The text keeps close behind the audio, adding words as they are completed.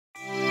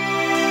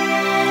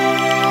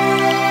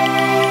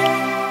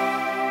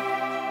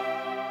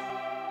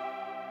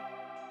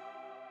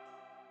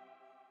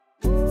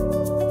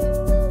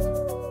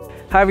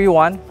Hi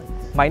everyone,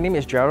 my name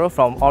is Geryl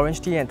from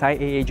Orange Tea and Thai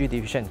AAG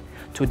Division.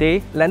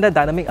 Today, Landed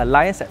Dynamic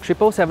Alliance at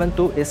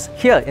 7772 is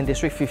here in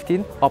District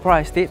 15, Opera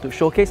Estate to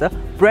showcase a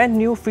brand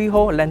new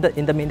freehold landed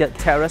intermediate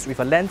terrace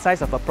with a land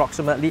size of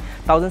approximately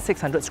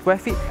 1,600 square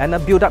feet and a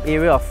build-up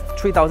area of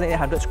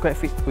 3,800 square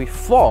feet with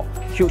 4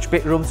 huge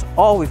bedrooms,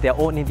 all with their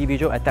own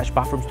individual attached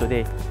bathrooms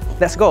today.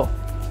 Let's go!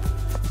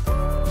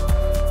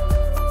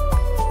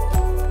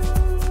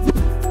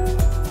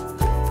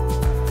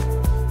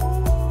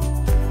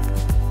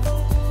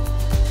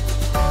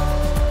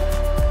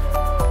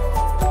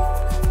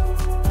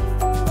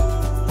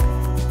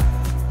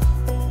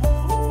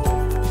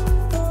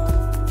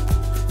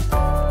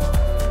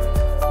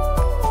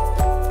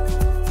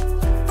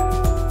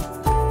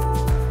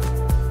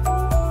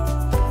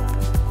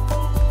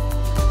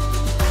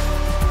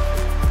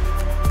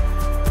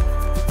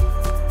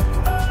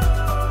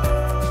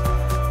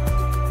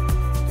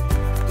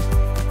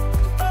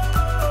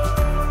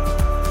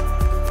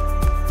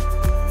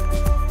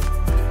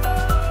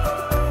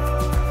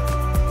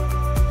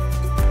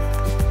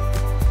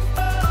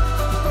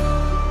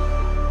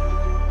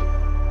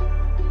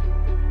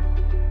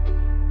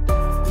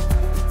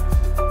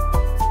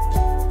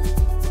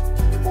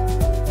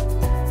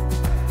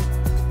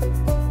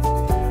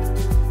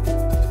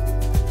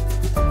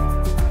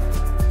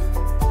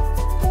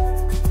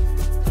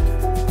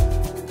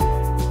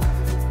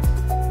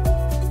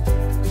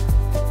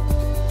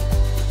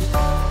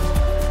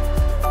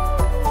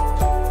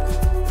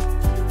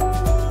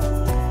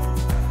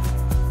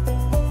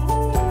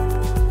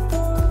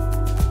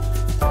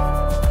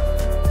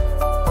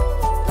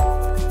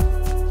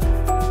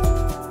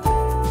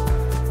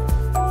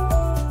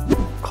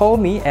 Call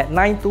me at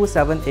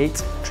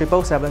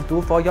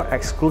 9278-7772 for your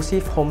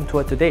exclusive home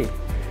tour today.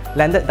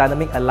 Landed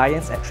Dynamic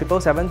Alliance at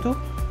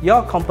 7772,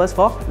 your compass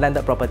for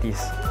landed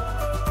properties.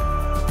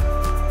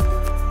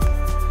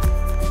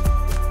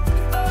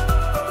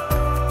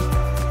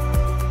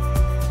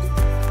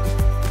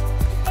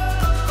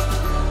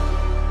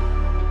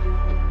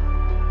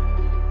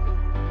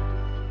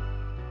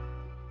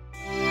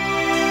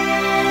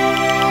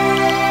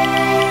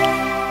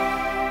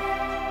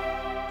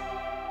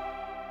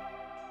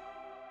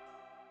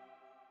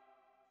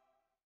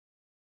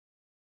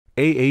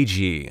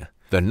 AAG,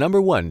 the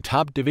 #1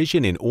 top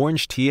division in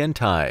Orange Tea and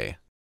Thai.